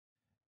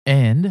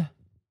And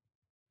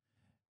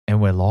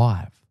we're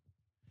live.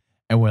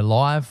 And we're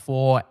live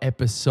for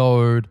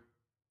episode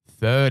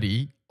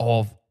 30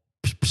 of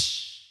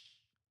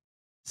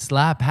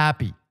Slap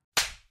Happy.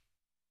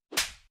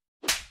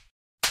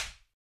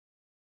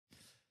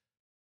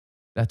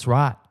 That's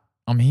right.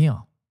 I'm here.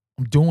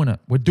 I'm doing it.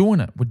 We're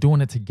doing it. We're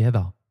doing it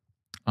together.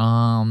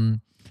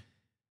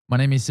 My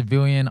name is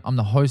Savilian. I'm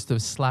the host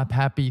of Slap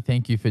Happy.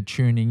 Thank you for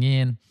tuning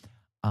in.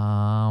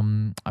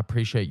 I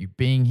appreciate you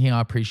being here.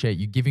 I appreciate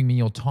you giving me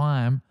your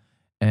time.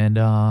 And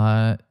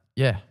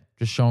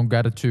just showing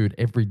gratitude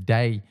every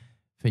day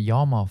for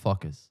y'all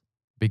motherfuckers,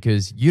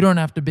 because you don't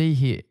have to be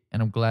here,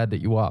 and I'm glad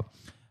that you are.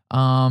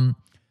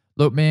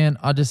 Look, man,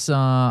 I just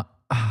I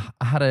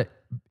had a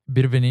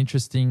bit of an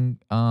interesting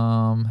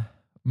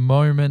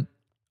moment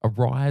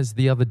arise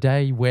the other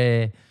day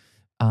where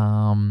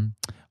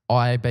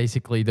I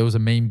basically, there was a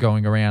meme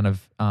going around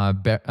of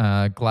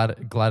Gladys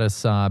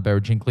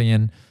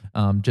Berejiklian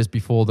just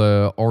before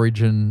the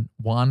Origin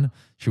one.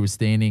 She was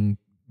standing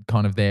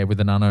kind of there with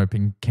an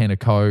unopened can of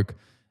Coke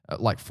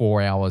like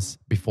 4 hours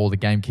before the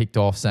game kicked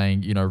off,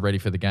 saying, you know, ready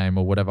for the game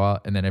or whatever.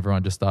 And then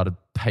everyone just started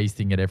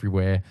pasting it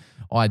everywhere.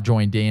 I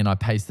joined in, I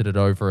pasted it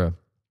over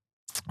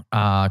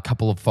a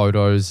couple of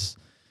photos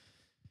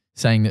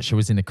saying that she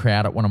was in the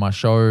crowd at one of my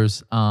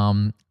shows.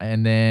 And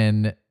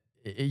then,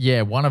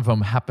 one of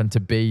them happened to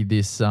be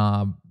this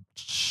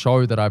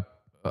show that I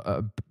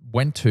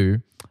went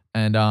to,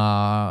 and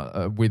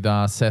with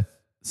Seth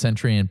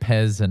and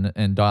Pez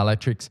and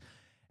Dielectrics.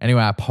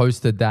 Anyway, I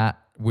posted that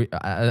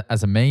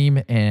as a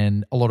meme,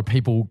 and a lot of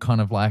people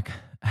kind of like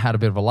had a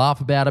bit of a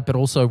laugh about it, but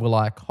also were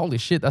like, holy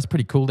shit, that's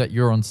pretty cool that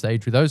you're on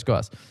stage with those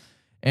guys.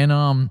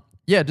 And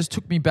it just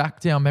took me back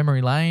down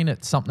memory lane.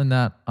 It's something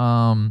that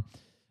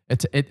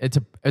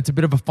it's a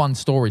bit of a fun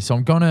story. So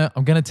I'm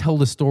gonna tell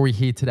the story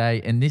here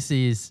today, and this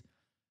is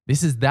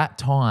that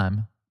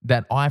time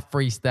that I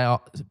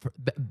freestyle.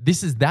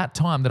 This is that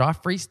time that I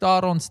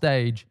freestyled on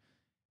stage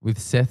with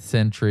Seth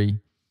Sentry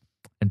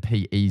and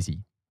P Easy.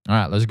 All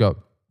right, let's go.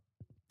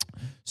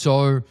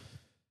 So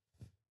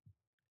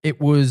it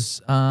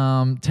was,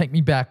 take me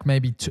back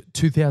maybe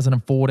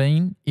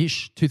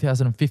 2014-ish,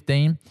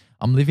 2015.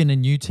 I'm living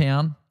in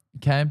Newtown,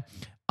 okay?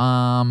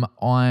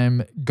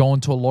 I'm going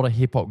to a lot of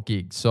hip-hop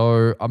gigs.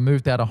 So I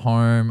moved out of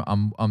home.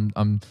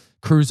 I'm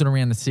cruising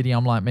around the city.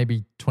 I'm like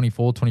maybe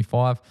 24,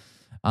 25,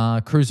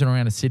 cruising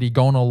around the city,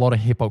 going to a lot of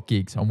hip-hop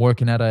gigs. I'm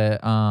working at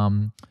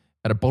a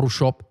bottle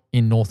shop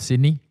in North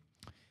Sydney.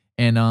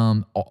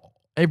 And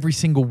every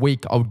single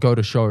week I would go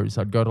to shows.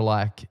 I'd go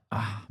to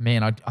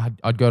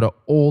I'd go to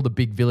all the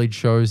big village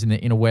shows in the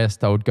inner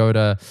west. I'd go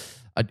to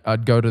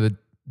the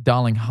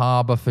Darling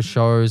Harbour for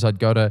shows. I'd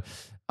go to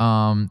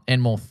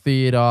Enmore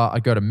Theatre.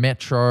 I'd go to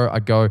Metro.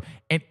 I'd go,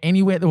 and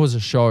anywhere there was a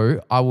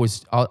show, I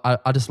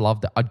just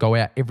loved it. I'd go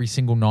out every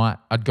single night.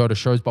 I'd go to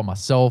shows by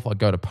myself. I'd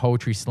go to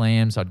poetry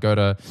slams. I'd go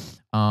to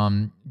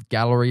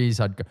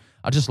galleries.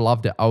 I just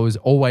loved it. I was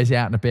always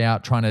out and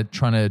about, trying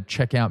to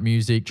check out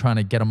music, trying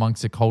to get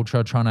amongst the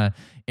culture, trying to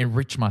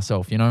enrich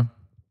myself, you know.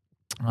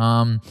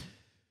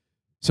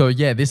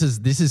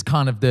 This is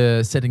kind of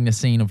the setting the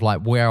scene of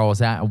like where I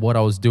was at and what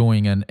I was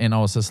doing, and I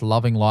was just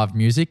loving live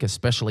music,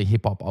 especially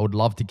hip hop. I would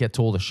love to get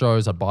to all the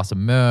shows. I'd buy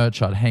some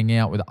merch. I'd hang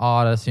out with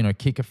artists, you know,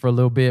 kick it for a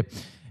little bit.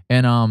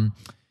 And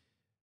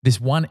this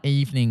one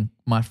evening,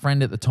 my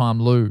friend at the time,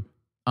 Lou,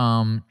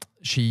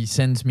 she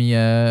sends me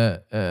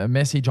a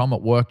message. I'm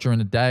at work during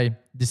the day.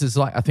 This is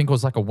like, I think it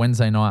was like a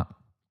Wednesday night.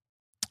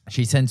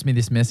 She sends me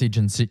this message,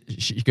 and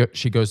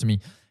she goes to me,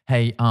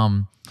 hey,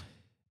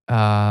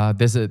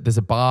 there's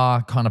a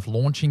bar kind of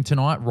launching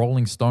tonight,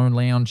 Rolling Stone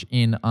Lounge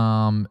in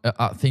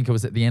I think it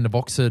was at the end of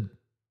Oxford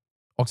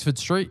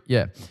Street.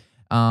 Yeah.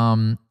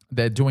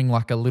 They're doing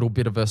like a little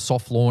bit of a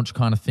soft launch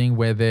kind of thing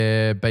where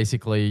they're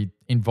basically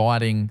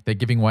they're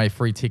giving away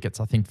free tickets,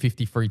 I think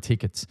 50 free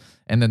tickets.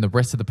 And then the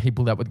rest of the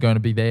people that were going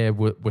to be there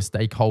were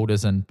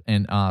stakeholders and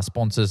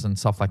sponsors and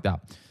stuff like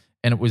that.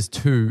 And it was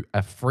so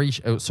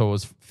it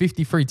was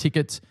 50 free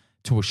tickets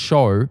to a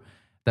show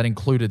that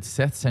included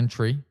Seth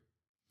Sentry,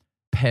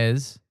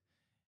 Pez,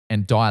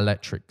 and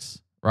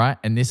Dielectrics, right?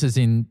 And this is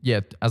in,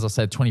 as I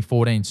said,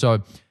 2014.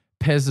 So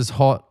Pez is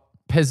hot.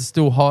 Pez is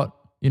still hot.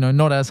 You know,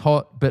 not as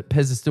hot, but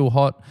Pez is still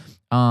hot.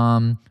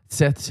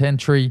 Seth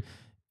Sentry,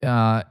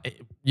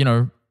 you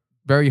know,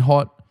 very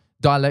hot.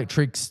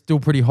 Dielectrics,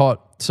 still pretty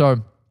hot.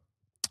 So,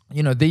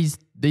 you know, these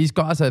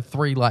guys are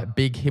three like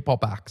big hip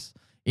hop acts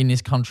in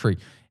this country,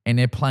 and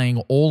they're playing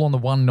all on the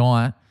one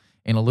night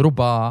in a little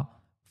bar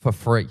for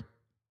free.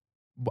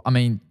 I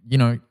mean, you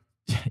know,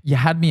 you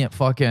had me at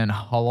fucking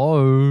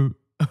hello.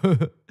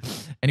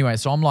 Anyway,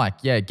 so I'm like,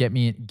 yeah, get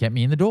me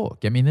in the door.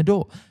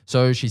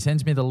 So she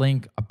sends me the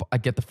link. I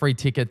get the free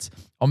tickets,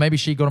 or maybe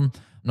she got them.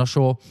 I'm not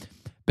sure.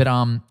 But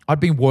I'd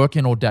been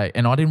working all day,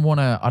 and I didn't want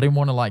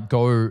to like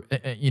go,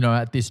 you know,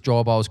 at this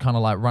job. I was kind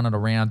of like running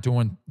around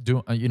doing,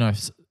 you know,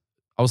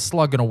 I was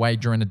slugging away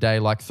during the day,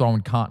 like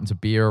throwing cartons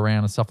of beer around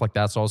and stuff like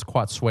that. So I was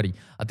quite sweaty.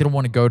 I didn't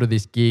want to go to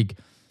this gig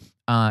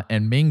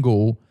and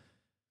mingle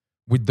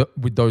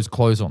with those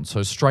clothes on.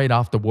 So straight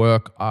after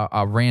work,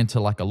 I ran to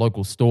like a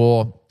local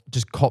store,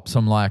 just copped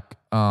some like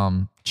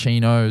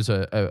chinos,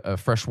 a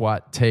fresh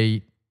white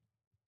tee,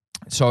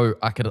 so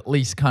I could at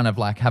least kind of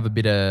like have a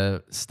bit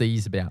of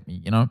steez about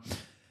me, you know.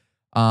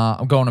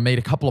 I'm going to meet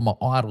a couple of my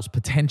idols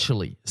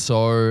potentially,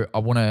 so I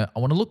want to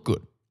look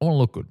good. I want to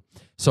look good.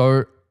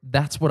 So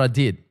that's what I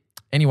did.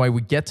 Anyway,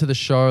 we get to the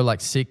show like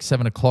 6,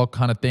 7 o'clock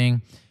kind of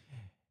thing.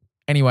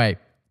 Anyway,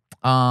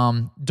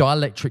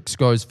 Dielectrics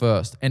goes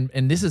first, and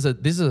this is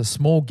a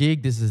small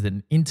gig. This is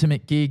an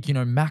intimate gig. You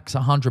know, max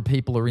 100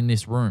 people are in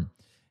this room,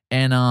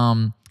 and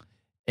I'm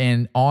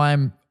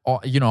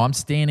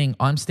standing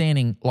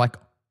like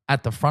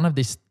at the front of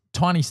this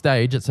tiny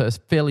stage. It's a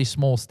fairly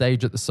small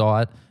stage at the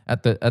side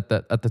at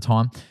the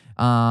time,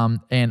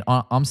 and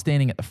I'm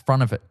standing at the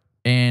front of it,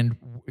 and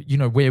you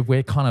know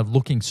we're kind of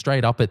looking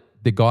straight up at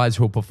the guys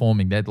who are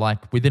performing. They're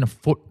like within a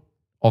foot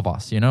of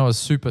us, you know, a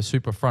super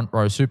front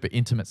row, super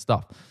intimate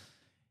stuff.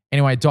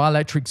 Anyway,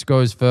 Dielectrics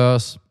goes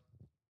first.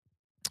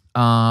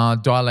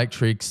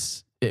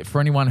 Dielectrics,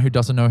 for anyone who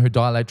doesn't know who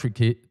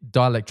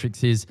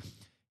Dielectrics is,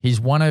 he's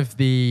one of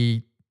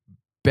the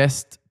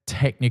best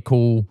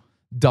technical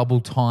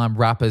double time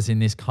rappers in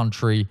this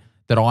country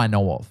that I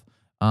know of.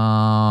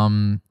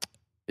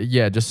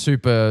 Yeah, just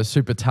super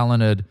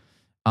talented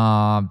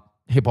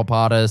hip hop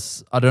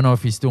artist. I don't know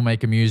if he's still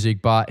making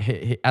music, but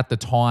he, at the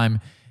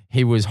time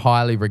he was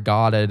highly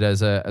regarded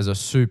as a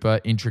super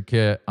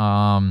intricate,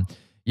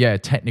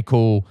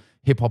 technical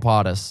hip hop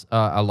artist,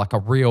 like a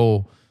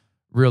real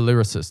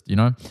lyricist, you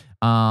know.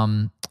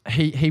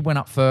 He went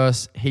up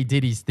first. He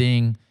did his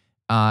thing.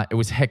 It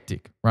was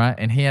hectic, right?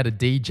 And he had a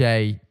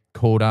DJ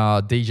called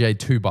DJ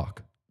 2Buck.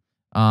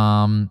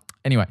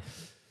 Anyway,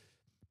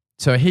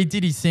 so he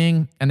did his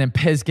thing, and then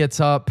Pez gets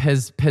up.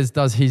 Pez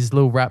does his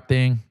little rap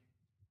thing,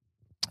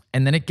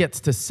 and then it gets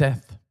to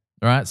Seth.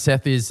 All right,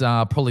 Seth is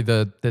probably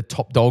the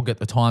top dog at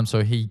the time,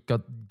 so he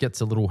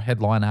gets a little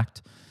headline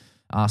act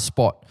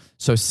spot.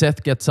 So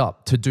Seth gets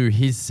up to do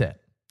his set,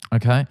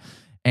 okay?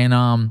 And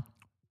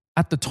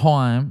at the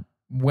time,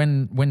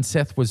 when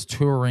Seth was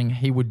touring,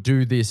 he would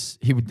do this.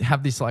 He would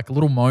have this like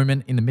little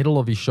moment in the middle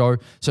of his show.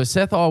 So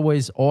Seth, I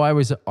always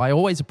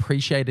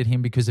appreciated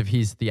him because of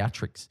his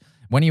theatrics.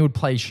 When he would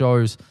play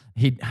shows,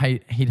 he'd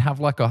have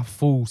like a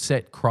full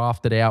set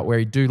crafted out where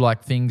he'd do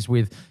like things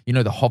with, you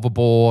know, the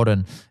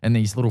hoverboard and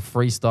these little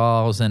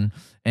freestyles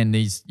and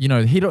these, you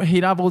know,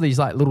 he'd have all these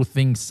like little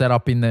things set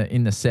up in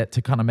the set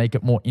to kind of make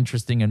it more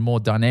interesting and more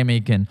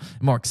dynamic and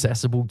more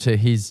accessible to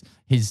his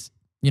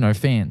you know,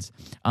 fans.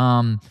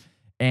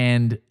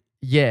 And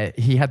yeah,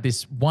 he had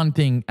this one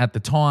thing at the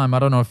time. I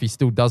don't know if he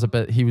still does it,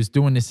 but he was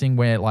doing this thing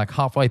where like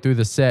halfway through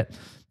the set,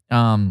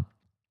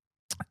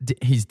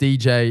 his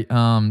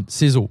DJ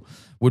Sizzle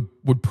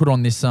would put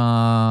on this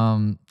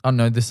I don't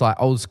know, this like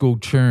old school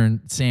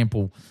tune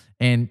sample,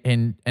 and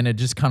it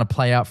just kind of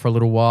play out for a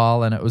little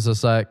while, and it was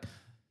just like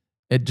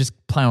it just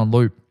play on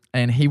loop,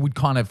 and he would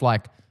kind of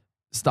like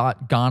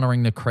start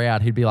garnering the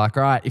crowd. He'd be like,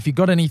 all right, if you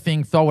got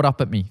anything, throw it up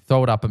at me.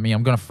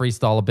 I'm going to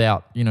freestyle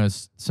about, you know,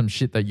 some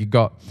shit that you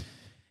got.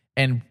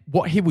 And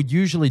what he would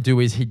usually do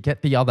is he'd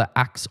get the other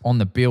acts on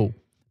the bill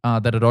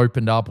that had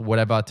opened up or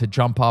whatever to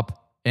jump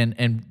up,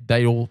 and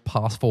they all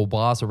pass 4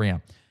 bars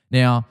around.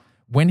 Now,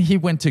 when he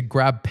went to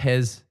grab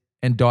Pez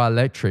and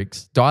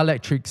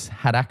Dielectrics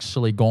had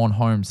actually gone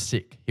home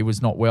sick. He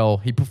was not well.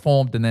 He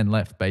performed and then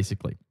left,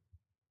 basically.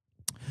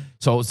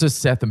 So it was just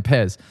Seth and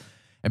Pez.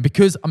 And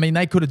because, I mean,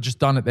 they could have just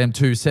done it them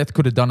too. Seth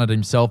could have done it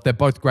himself. They're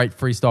both great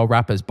freestyle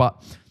rappers,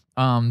 but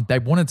they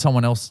wanted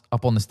someone else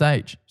up on the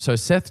stage. So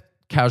Seth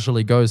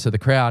casually goes to the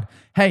crowd,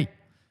 hey,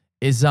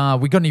 we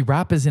got any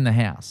rappers in the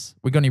house?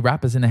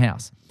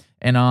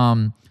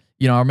 And,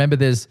 you know, I remember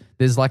there's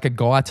like a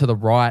guy to the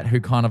right who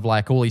kind of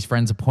like all his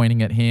friends are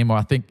pointing at him, or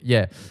I think,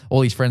 yeah,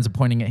 all his friends are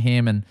pointing at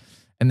him, and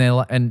they're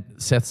like, and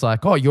Seth's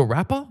like, oh, you're a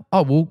rapper?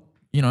 Oh, well,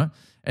 you know,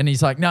 and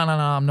he's like, no,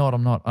 I'm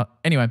not.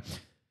 Anyway.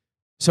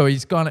 So he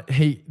kind of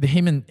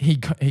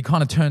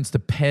turns to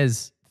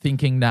Pez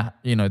thinking that,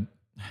 you know,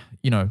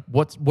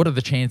 what are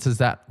the chances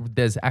that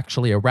there's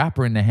actually a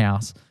rapper in the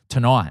house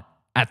tonight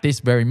at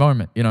this very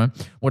moment, you know?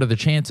 What are the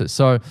chances?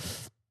 So,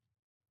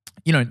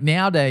 you know,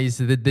 nowadays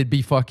there'd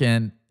be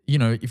fucking, you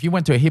know, if you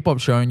went to a hip hop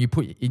show and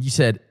you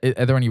said,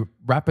 are there any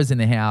rappers in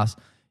the house?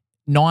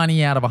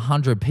 90 out of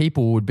 100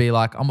 people would be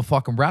like, I'm a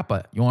fucking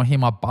rapper. You want to hear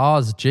my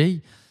bars,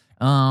 G?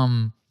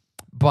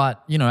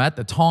 But, you know, at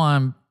the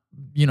time,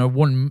 you know,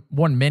 one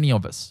many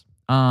of us,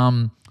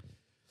 you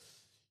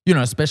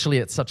know, especially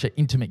at such an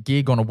intimate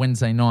gig on a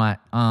Wednesday night.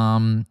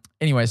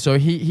 Anyway, so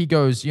he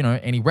goes, you know,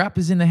 any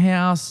rappers in the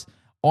house?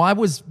 I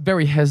was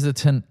very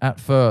hesitant at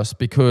first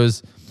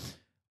because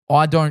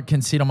I don't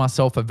consider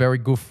myself a very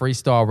good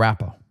freestyle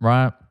rapper,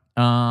 right?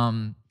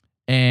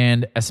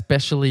 And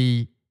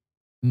especially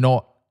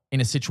not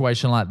in a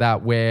situation like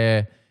that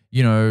where,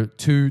 you know,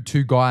 two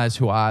guys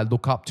who I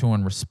look up to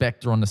and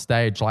respect are on the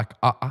stage. Like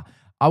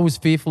I was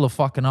fearful of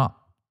fucking up,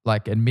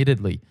 like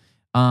admittedly.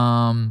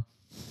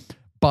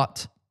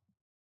 But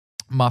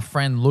my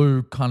friend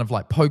Lou kind of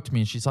like poked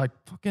me and she's like,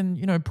 fucking,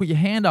 you know, put your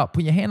hand up,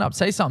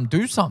 say something,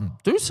 do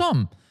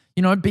something,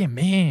 you know, be a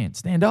man,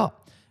 stand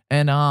up.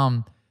 And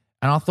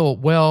I thought,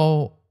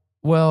 well,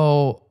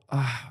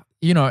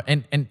 you know,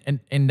 and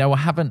they were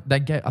having,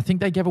 I think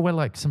they gave away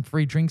like some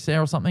free drinks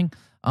there or something.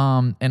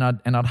 And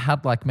I'd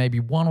had like maybe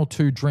 1 or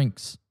 2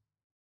 drinks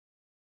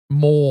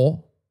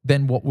more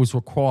than what was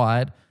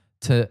required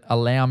to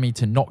allow me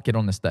to not get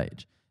on the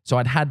stage. So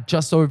I'd had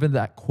just over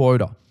that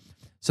quota.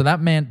 So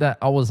that meant that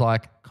I was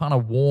like kind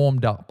of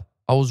warmed up.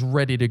 I was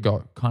ready to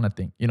go kind of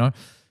thing, you know?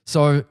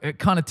 So it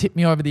kind of tipped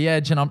me over the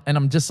edge and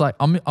I'm just like,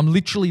 I'm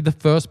literally the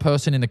first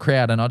person in the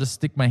crowd and I just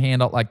stick my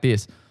hand up like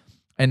this.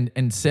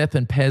 And Seth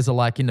and Pez are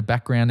like in the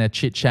background, they're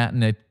chit-chatting,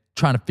 they're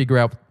trying to figure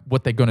out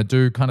what they're going to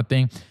do kind of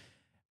thing.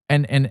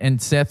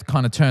 And Seth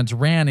kind of turns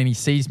around and he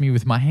sees me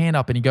with my hand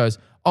up and he goes,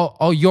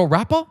 oh, you're a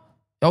rapper?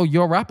 Oh,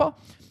 you're a rapper?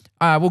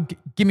 Well,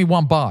 give me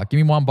one bar.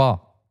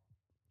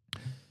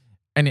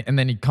 And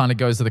then he kind of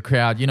goes to the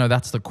crowd, you know,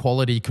 that's the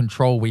quality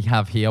control we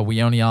have here.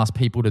 We only ask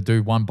people to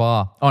do 1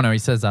 bar. Oh, no, he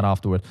says that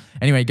afterward.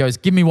 Anyway, he goes,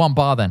 give me 1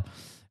 bar then.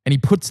 And he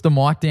puts the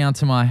mic down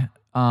to my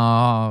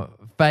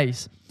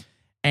face.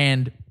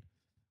 And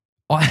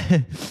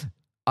I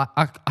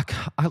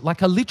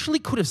literally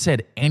could have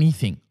said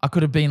anything. I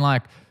could have been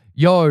like,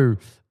 yo,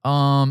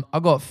 I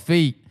got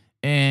feet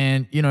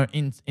and, you know,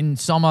 in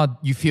summer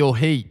you feel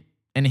heat.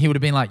 And he would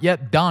have been like, yeah,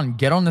 done.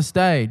 Get on the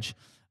stage.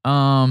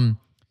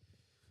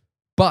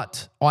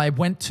 But I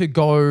went to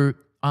go,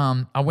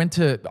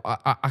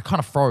 I kind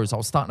of froze. I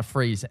was starting to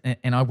freeze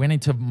and I went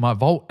into my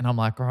vault and I'm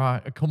like, all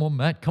right, come on,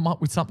 Matt, come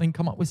up with something.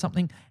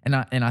 And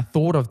I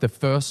thought of the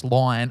first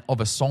line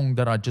of a song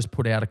that I just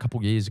put out a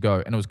couple years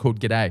ago and it was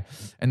called G'day.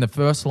 And the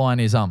first line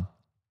is,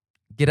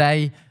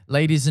 G'day,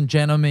 ladies and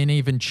gentlemen,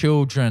 even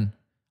children.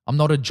 I'm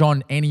not a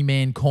John, any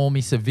man, call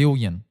me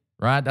Savilian,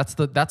 right? That's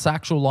the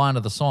actual line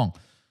of the song.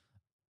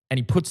 And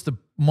he puts the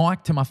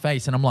mic to my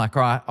face and I'm like,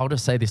 all right, I'll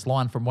just say this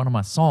line from one of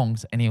my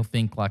songs and he'll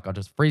think like I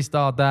just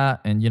freestyled that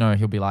and, you know,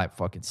 he'll be like,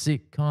 fucking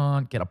sick,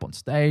 can't get up on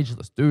stage,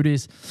 let's do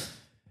this.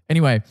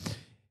 Anyway,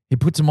 he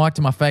puts a mic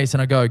to my face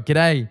and I go,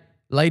 G'day,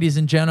 ladies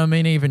and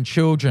gentlemen, even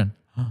children.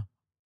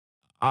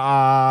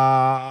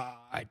 And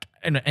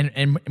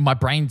my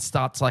brain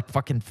starts like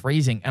fucking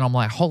freezing and I'm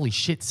like, holy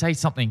shit, say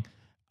something.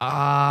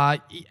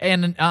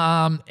 And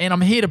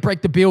I'm here to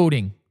break the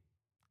building.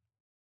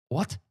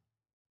 What?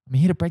 I'm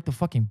here to break the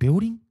fucking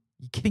building?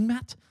 You kidding,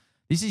 Matt?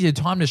 This is your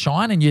time to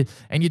shine and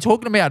you're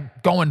talking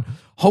about going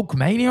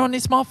Hulkmania on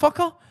this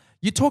motherfucker?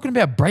 You're talking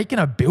about breaking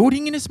a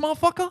building in this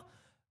motherfucker?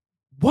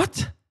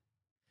 What?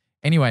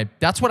 Anyway,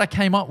 that's what I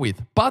came up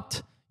with.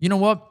 But you know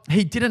what?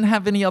 He didn't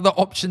have any other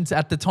options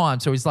at the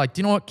time. So he's like,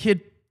 do you know what, kid?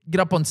 Get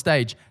up on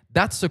stage.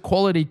 That's the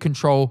quality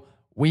control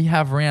we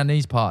have around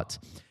these parts.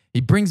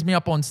 He brings me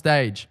up on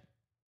stage.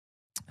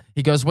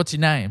 He goes, what's your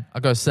name? I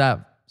go,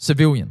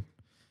 Savilian.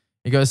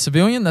 He goes,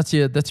 Savilian, that's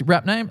your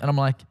rap name? And I'm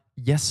like,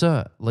 yes,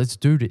 sir. Let's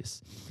do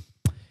this.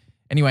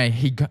 Anyway,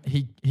 he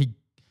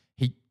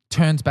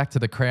turns back to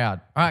the crowd.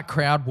 All right,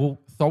 crowd, we'll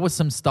throw us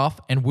some stuff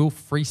and we'll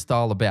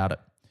freestyle about it.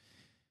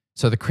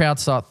 So the crowd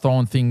start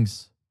throwing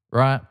things,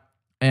 right?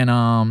 And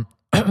I'm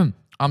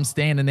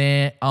standing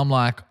there. I'm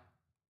like,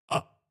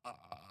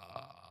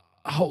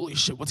 holy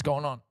shit, what's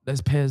going on?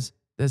 There's Pez.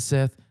 There's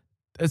Seth.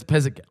 There's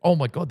Pez again. Oh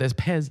my God, there's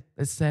Pez.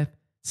 There's Seth.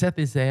 Seth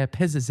is there.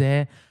 Pez is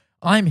there.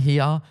 I'm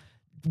here.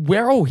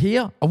 We're all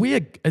here. Are we a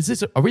group? Is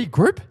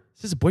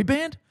this a boy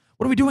band?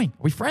 What are we doing?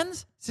 Are we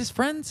friends? Is this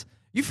friends?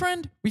 You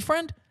friend? We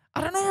friend? I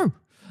don't know.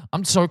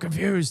 I'm so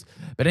confused.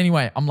 But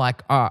anyway, I'm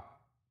like, I'm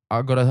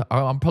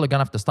probably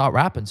gonna have to start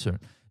rapping soon.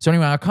 So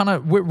anyway,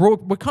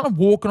 we're kind of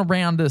walking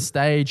around the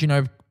stage, you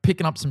know,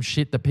 picking up some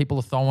shit that people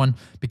are throwing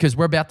because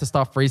we're about to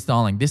start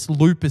freestyling. This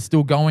loop is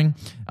still going.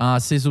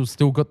 Sizzle's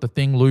still got the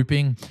thing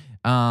looping.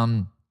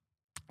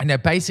 And they're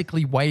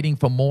basically waiting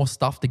for more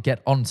stuff to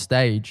get on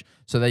stage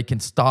so they can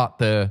start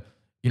the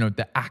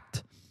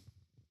act.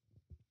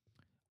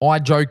 I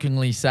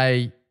jokingly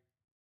say,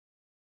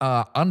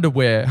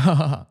 underwear,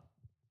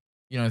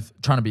 you know,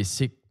 trying to be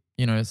sick,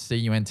 you know,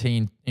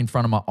 C-U-N-T in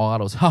front of my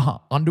idols.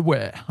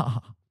 Underwear.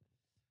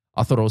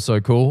 I thought it was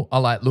so cool. I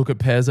like look at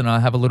Pez and I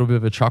have a little bit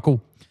of a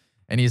chuckle.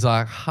 And he's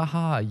like,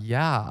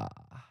 yeah,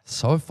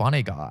 so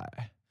funny guy.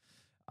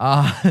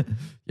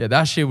 Yeah,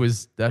 that shit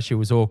was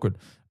awkward.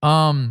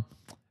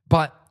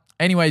 But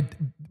anyway,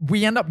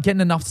 we end up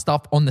getting enough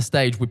stuff on the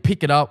stage. We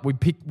pick it up. We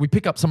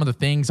pick up some of the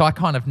things. I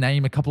kind of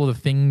name a couple of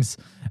the things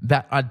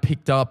that I'd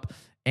picked up.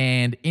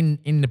 And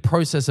in the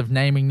process of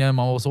naming them,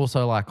 I was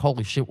also like,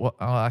 holy shit,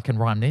 I can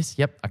rhyme this.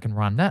 Yep, I can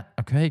rhyme that.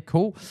 Okay,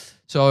 cool.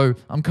 So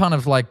I'm kind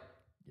of like,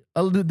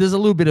 there's a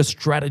little bit of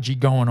strategy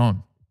going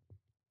on.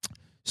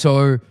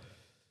 So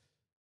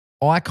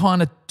I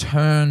kind of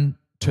turn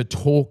to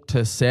talk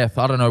to Seth.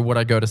 I don't know what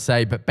I go to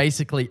say, but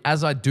basically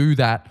as I do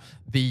that,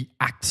 the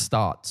act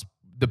starts.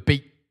 The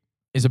beat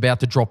is about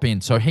to drop in.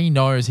 So he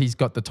knows he's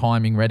got the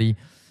timing ready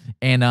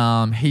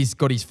and he's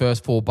got his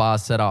first 4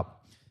 bars set up.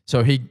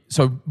 So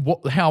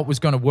how it was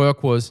going to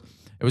work was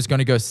it was going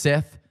to go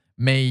Seth,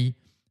 me,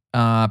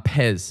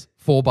 Pez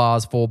 4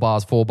 bars, 4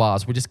 bars, 4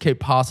 bars. We just keep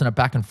passing it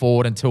back and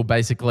forward until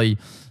basically,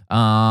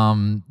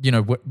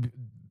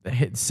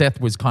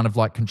 Seth was kind of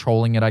like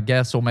controlling it, I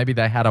guess, or maybe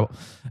they had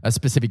a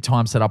specific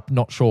time set up,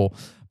 not sure.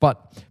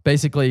 But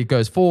basically it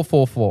goes 4,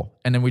 4, 4,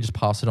 and then we just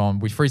pass it on.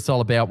 We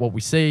freestyle about what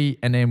we see,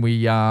 and then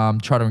we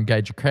try to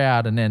engage a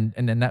crowd, and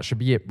then that should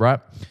be it, right?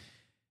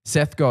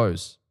 Seth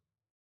goes,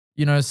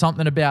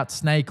 something about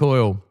snake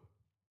oil.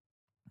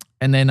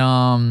 And then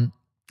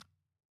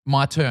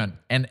my turn.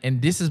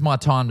 And this is my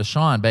time to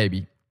shine,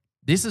 baby.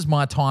 This is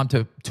my time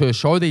to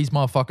show these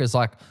motherfuckers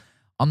like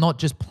I'm not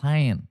just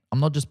playing. I'm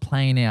not just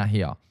playing out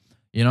here.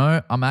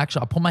 I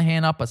put my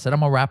hand up. I said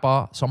I'm a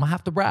rapper, so I'm going to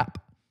have to rap.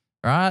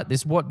 All right?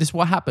 This is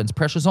what happens.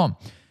 Pressure's on.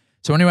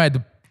 So anyway,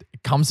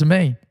 it comes to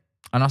me,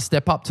 and I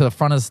step up to the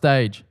front of the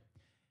stage.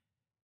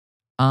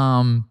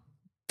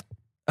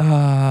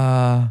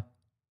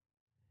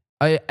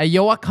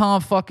 Yo, I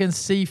can't fucking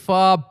see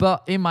far,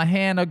 but in my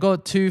hand I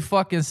got 2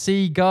 fucking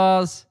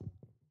cigars.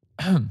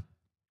 And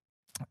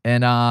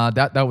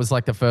that was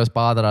like the first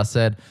bar that I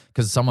said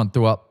because someone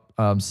threw up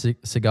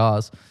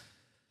cigars.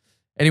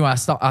 Anyway,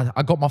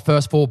 I got my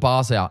first 4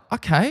 bars out.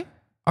 Okay,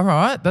 all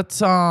right,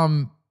 that's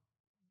not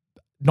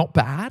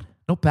bad.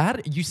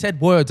 You said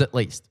words at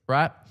least,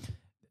 right?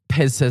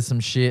 Pez says some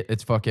shit.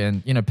 It's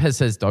fucking, Pez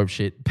says dope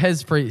shit.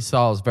 Pez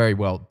freestyles very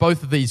well.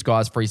 Both of these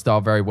guys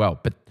freestyle very well,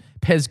 but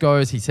Pez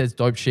goes, he says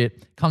dope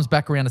shit, comes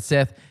back around to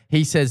Seth,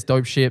 he says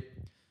dope shit.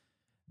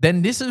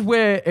 Then this is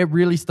where it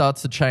really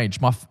starts to change,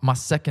 my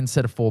second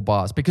set of 4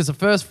 bars, because the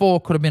first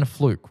 4 could have been a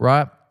fluke,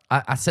 right?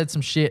 I said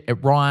some shit,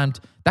 it rhymed.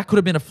 That could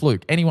have been a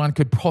fluke. Anyone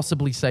could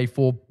possibly say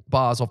 4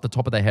 bars off the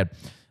top of their head,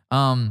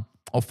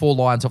 or 4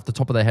 lines off the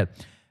top of their head.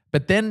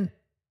 But then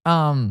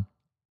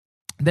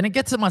it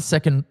gets to my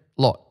second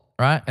lot,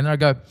 right? And then I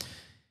go,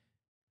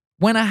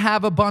 when I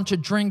have a bunch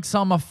of drinks,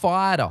 I'm a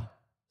fighter.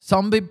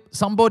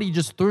 Somebody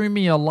just threw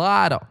me a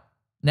lighter.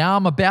 Now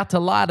I'm about to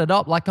light it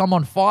up like I'm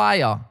on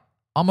fire.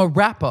 I'm a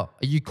rapper.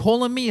 Are you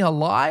calling me a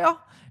liar?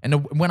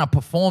 And when I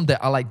performed it,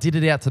 I like did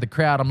it out to the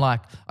crowd. I'm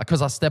like,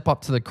 because I step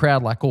up to the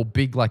crowd like all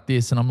big like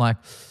this, and I'm like,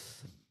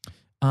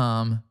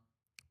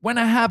 when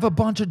I have a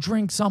bunch of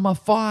drinks, I'm a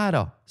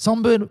fighter.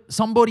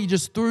 Somebody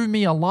just threw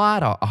me a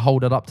lighter. I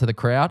hold it up to the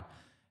crowd.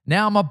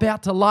 Now I'm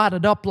about to light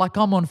it up like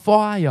I'm on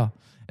fire.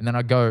 And then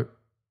I go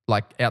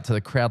like out to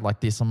the crowd like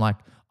this. I'm like,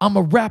 I'm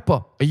a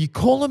rapper. Are you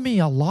calling me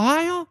a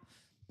liar?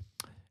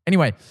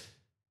 Anyway,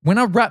 when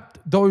I rapped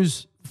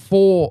those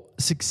 4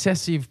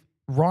 successive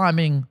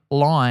rhyming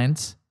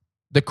lines,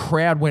 the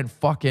crowd went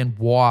fucking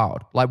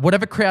wild. Like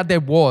whatever crowd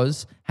there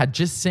was had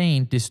just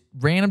seen this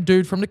random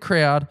dude from the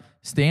crowd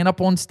stand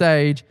up on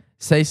stage,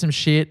 say some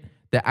shit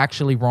that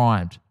actually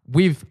rhymed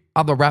with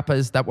other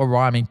rappers that were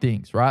rhyming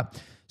things, right?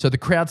 So the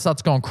crowd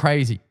starts going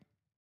crazy.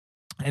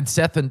 And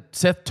Seth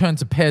turns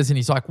to Pez and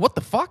he's like, what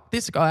the fuck?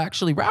 This guy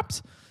actually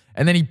raps?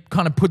 And then he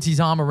kind of puts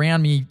his arm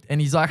around me and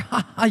he's like,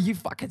 ha, you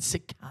fucking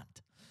sick cunt.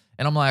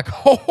 And I'm like,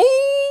 ho,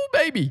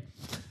 baby.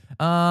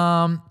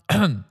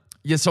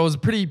 Yeah, so it was a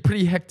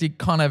pretty hectic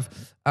kind of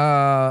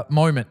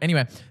moment.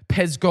 Anyway,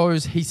 Pez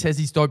goes, he says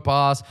his dope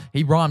bars.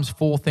 He rhymes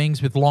 4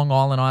 things with Long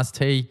Island iced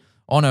tea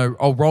on a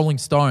Rolling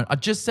Stone. I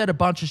just said a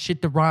bunch of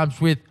shit that rhymes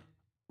with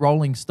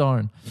Rolling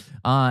Stone.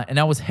 And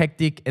that was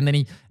hectic. And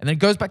then it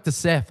goes back to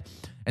Seth.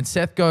 And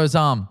Seth goes,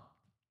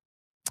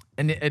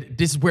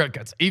 this is where it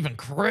gets even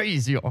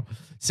crazier.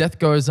 Seth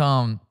goes,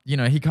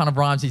 he kind of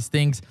rhymes these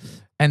things.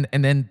 And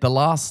then the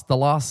last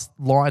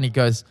line, he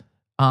goes,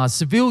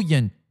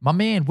 Savilian, my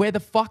man, where the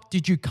fuck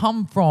did you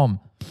come from?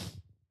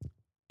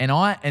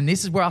 And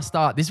this is where I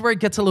start. This is where it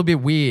gets a little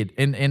bit weird.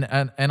 And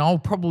I'll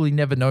probably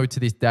never know to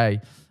this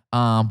day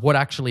what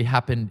actually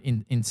happened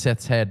in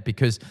Seth's head,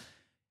 because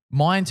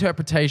my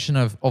interpretation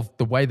of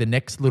the way the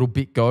next little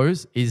bit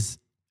goes is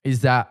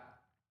that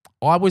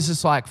I was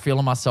just like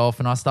feeling myself,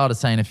 and I started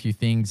saying a few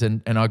things,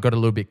 and I got a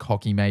little bit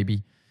cocky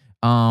maybe.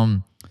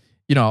 I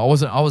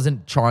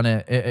wasn't trying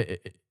to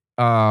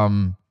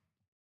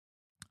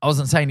I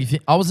wasn't saying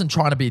anything. I wasn't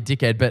trying to be a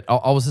dickhead, but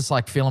I was just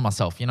like feeling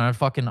myself,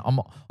 fucking I'm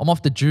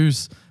off the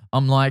juice.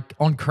 I'm like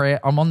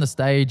I'm on the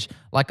stage,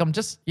 like I'm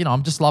just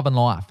loving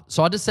life.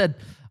 So I just said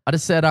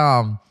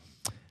a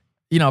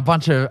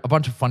bunch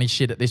of funny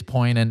shit at this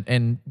point,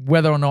 and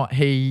whether or not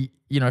he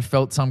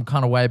felt some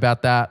kind of way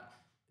about that,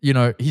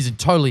 he's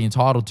totally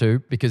entitled to,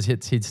 because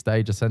it's his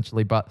stage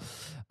essentially. But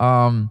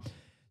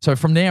so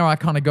from there I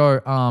kind of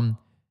go,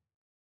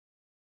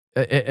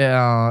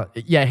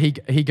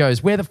 he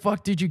goes, where the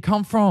fuck did you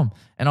come from?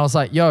 And I was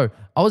like, yo,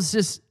 I was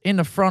just in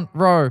the front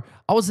row.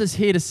 I was just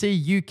here to see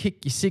you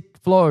kick your sick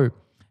flow.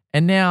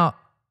 And now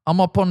I'm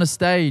up on the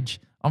stage.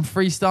 I'm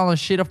freestyling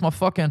shit off my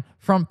fucking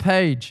front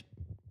page.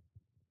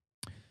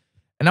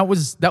 And that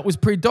was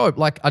pretty dope.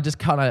 Like I just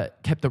kind of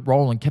kept it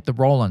rolling.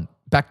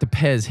 Back to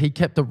Pez. He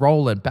kept it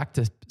rolling. Back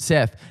to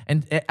Seth.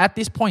 And at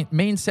this point,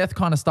 me and Seth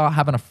kind of start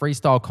having a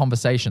freestyle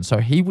conversation. So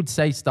he would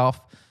say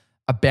stuff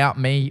about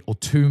me or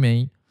to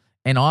me,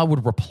 and I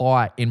would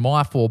reply in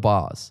my 4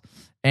 bars.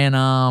 And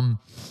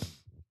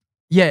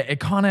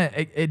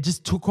it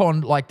just took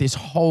on like this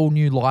whole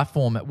new life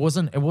form. It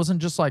wasn't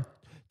just like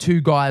two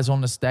guys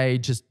on the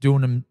stage just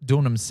doing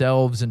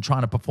themselves and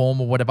trying to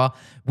perform or whatever.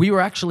 We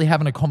were actually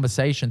having a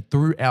conversation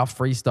through our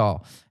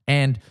freestyle.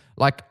 And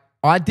like,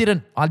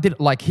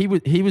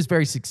 he was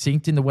very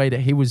succinct in the way that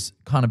he was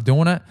kind of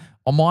doing it.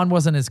 Mine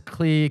wasn't as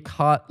clear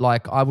cut.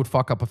 Like, I would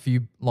fuck up a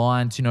few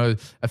lines, you know,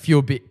 a few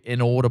a bit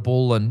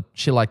inaudible and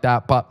shit like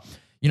that. But,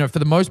 you know, for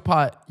the most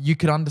part, you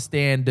could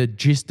understand the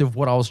gist of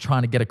what I was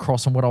trying to get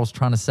across and what I was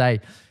trying to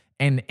say.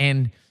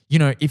 And you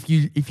know, if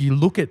you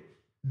look at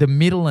the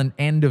middle and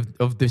end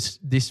of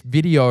this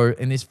video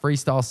and this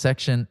freestyle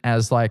section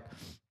as like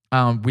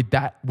with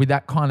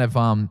that kind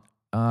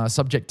of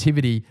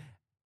subjectivity,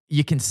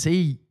 you can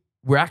see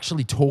we're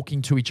actually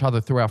talking to each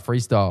other through our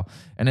freestyle,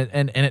 and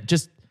it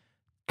just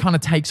kind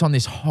of takes on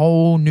this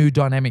whole new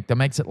dynamic that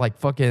makes it like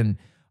fucking,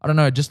 I don't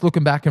know, just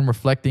looking back and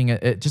reflecting,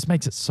 it just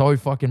makes it so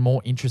fucking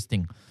more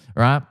interesting,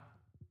 right?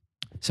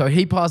 So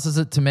he passes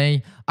it to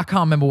me. I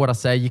can't remember what I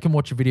say. You can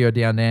watch a video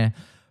down there.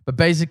 But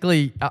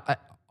basically,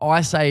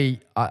 I say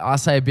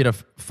a bit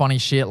of funny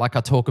shit, like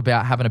I talk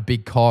about having a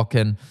big cock,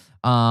 and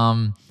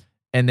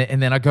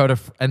then I go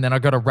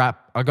to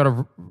rap.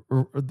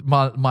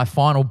 My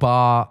final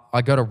bar.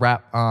 I go to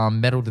rap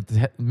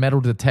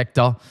metal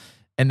detector,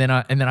 and then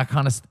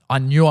I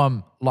knew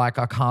I'm like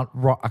I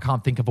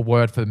can't think of a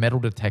word for metal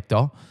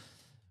detector,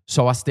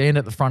 so I stand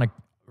at the front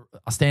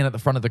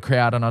of the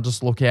crowd and I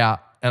just look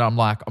out and I'm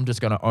like, I'm just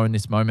gonna own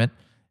this moment,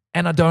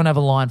 and I don't have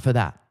a line for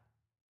that.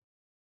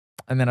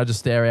 And then I just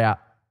stare out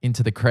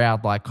into the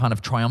crowd, like kind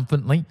of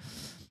triumphantly.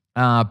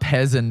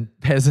 Pez and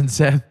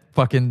Seth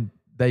fucking,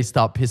 they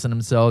start pissing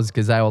themselves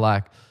because they were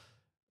like,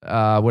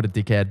 what a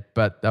dickhead.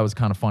 But that was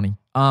kind of funny.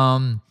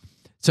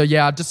 So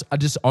yeah, I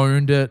just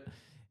owned it.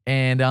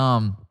 And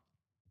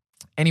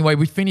anyway,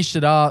 we finished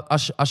it up.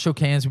 I shook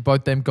hands with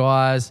both them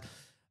guys.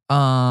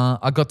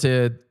 I got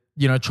to,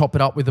 you know, chop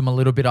it up with them a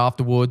little bit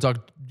afterwards.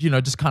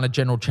 Just kind of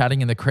general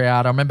chatting in the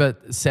crowd. I remember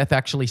Seth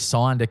actually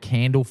signed a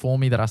candle for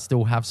me that I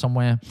still have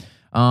somewhere.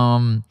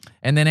 And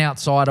then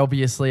outside,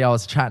 obviously, I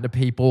was chatting to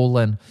people,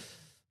 and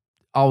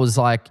I was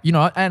like, you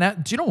know,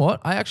 and do you know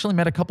what? I actually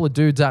met a couple of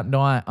dudes that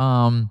night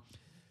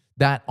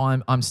that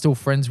I'm still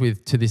friends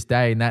with to this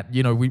day, and that,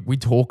 you know, we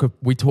talk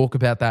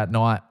about that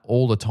night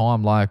all the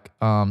time. Like,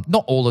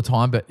 not all the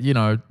time, but you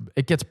know,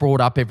 it gets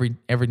brought up every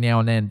now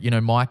and then. You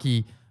know,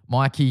 Mikey,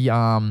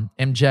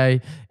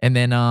 MJ, and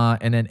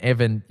then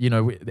Evan. You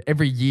know,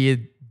 every year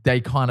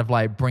they kind of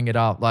like bring it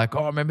up, like,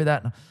 oh, remember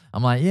that?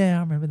 I'm like, yeah, I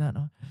remember that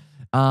night.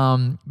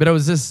 But it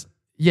was just,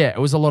 yeah, it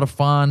was a lot of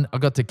fun. I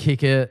got to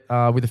kick it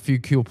with a few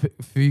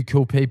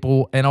cool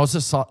people, and I was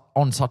just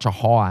on such a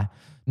high.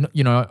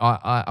 You know,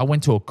 I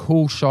went to a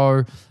cool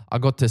show. I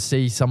got to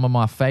see some of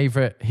my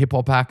favorite hip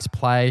hop acts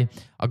play.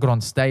 I got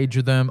on stage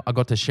with them. I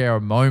got to share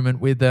a moment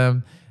with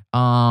them.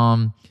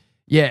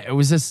 Yeah, it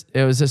was just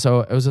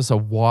a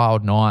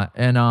wild night,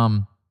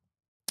 and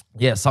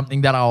yeah,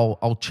 something that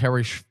I'll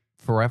cherish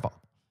forever,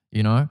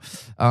 you know.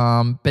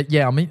 But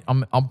yeah, I mean,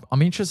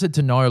 I'm interested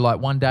to know. Like,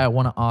 one day I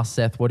want to ask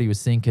Seth what he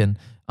was thinking.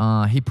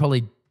 He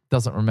probably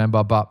doesn't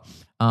remember, but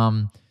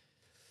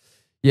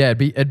yeah,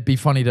 it'd be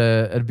funny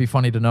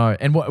to know.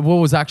 And what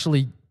was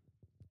actually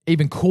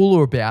even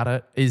cooler about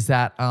it is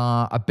that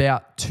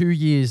about 2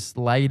 years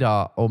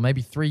later, or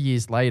maybe 3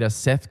 years later,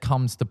 Seth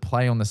comes to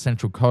play on the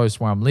Central Coast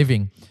where I'm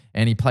living,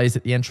 and he plays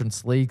at the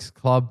Entrance Leagues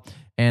Club,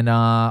 and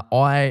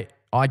I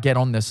get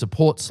on the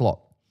support slot,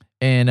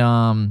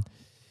 and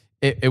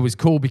it was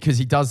cool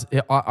because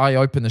I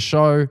opened the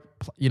show,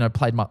 you know,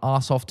 played my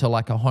ass off to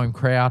like a home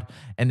crowd,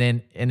 and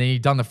then he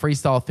done the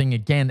freestyle thing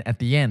again at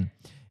the end,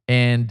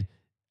 and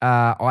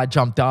I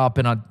jumped up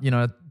and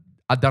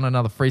I'd done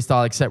another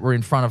freestyle, except we're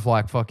in front of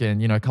like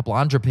fucking, you know, a couple of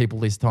hundred people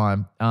this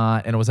time,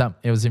 and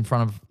it was in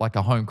front of like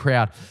a home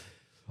crowd.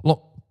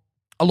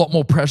 A lot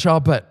more pressure,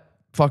 but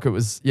fuck, it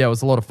was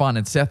a lot of fun.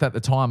 And Seth at the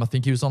time, I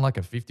think he was on like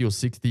a 50 or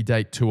 60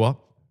 date tour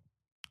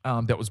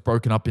that was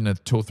broken up into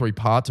 2 or 3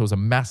 parts. It was a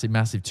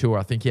massive tour.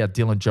 I think he had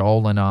Dylan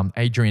Joel and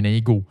Adrian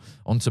Eagle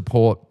on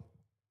support.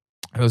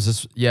 It was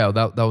just, yeah,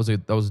 that was a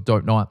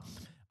dope night.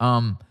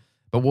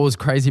 But what was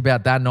crazy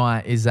about that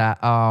night is that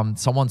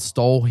someone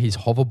stole his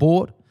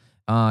hoverboard,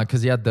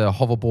 because he had the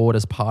hoverboard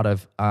as part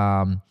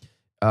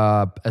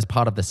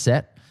of the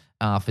set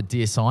for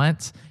Dear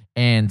Science,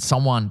 and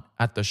someone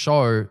at the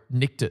show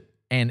nicked it,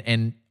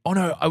 and oh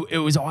no, it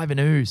was Ivan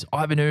Ooze.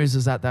 Ivan Ooze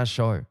was at that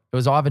show. It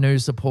was Ivan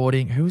Ooze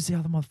supporting. Who was the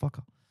other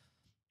motherfucker?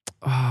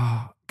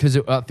 Because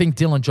I think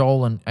Dylan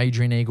Joel and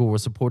Adrian Eagle were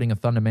supporting a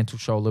Fundamental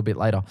show a little bit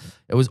later.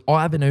 It was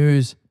Ivan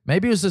Ooze.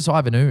 Maybe it was just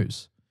Ivan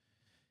Ooze.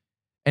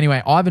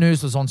 Anyway, Ivan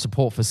Ooze was on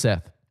support for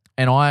Seth,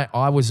 and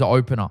I was the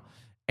opener.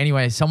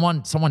 Anyway,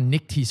 someone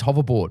nicked his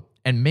hoverboard,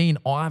 and me and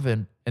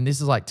Ivan, and this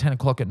is like 10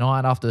 o'clock at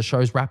night after the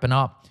show's wrapping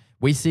up,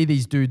 we see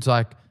these dudes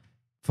like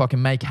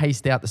fucking make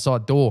haste out the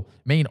side door.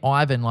 Me and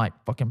Ivan like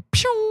fucking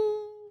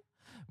pew!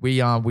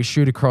 We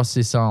shoot across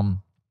this car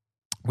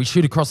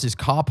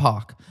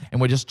park,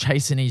 and we're just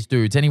chasing these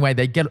dudes. Anyway,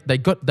 they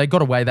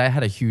got away. They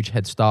had a huge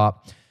head start.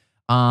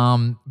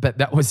 But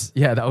that was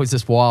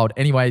just wild.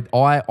 Anyway,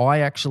 I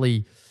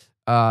actually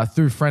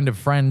through friend of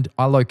friend,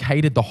 I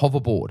located the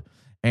hoverboard.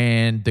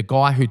 And the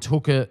guy who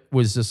took it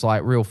was just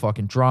like real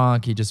fucking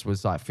drunk. He just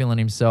was like feeling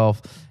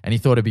himself and he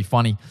thought it'd be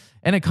funny.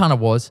 And it kind of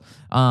was.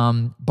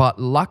 But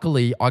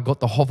luckily, I got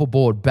the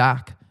hoverboard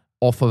back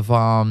off of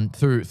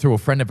through a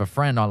friend of a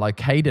friend. I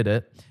located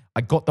it.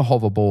 I got the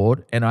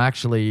hoverboard and I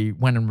actually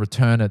went and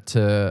returned it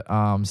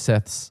to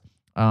Seth's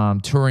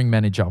touring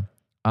manager,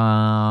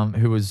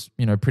 who was,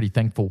 pretty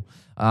thankful.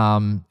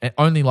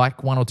 Only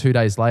like 1 or 2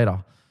 days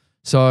later.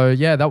 So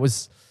yeah, that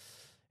was,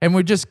 and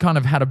we just kind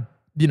of had a,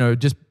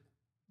 just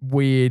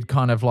weird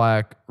kind of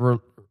like, we've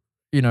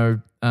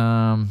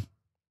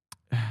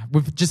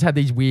just had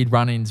these weird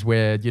run-ins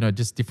where,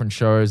 just different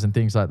shows and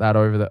things like that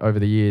over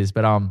the years.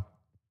 But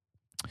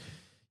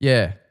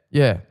yeah,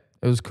 it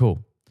was cool.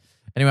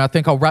 Anyway, I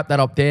think I'll wrap that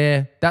up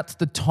there. That's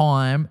the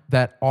time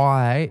that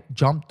I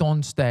jumped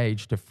on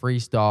stage to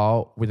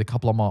freestyle with a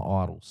couple of my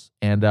idols.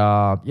 And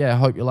I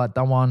hope you like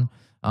that one.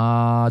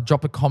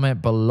 Drop a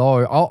comment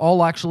below.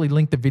 I'll actually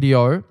link the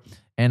video,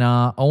 and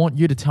I want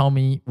you to tell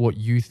me what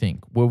you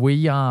think. Were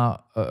we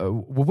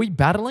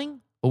battling,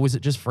 or was it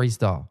just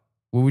freestyle?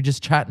 Were we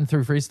just chatting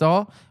through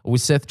freestyle, or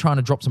was Seth trying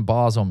to drop some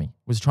bars on me?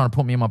 Was he trying to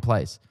put me in my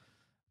place?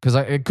 Because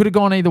it could have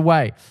gone either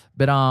way.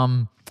 But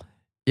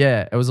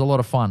yeah, it was a lot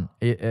of fun.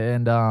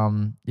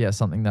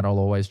 Something that I'll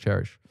always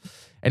cherish.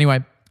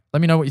 Anyway,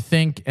 let me know what you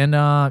think. And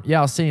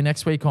I'll see you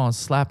next week on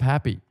Slap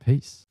Happy.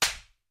 Peace.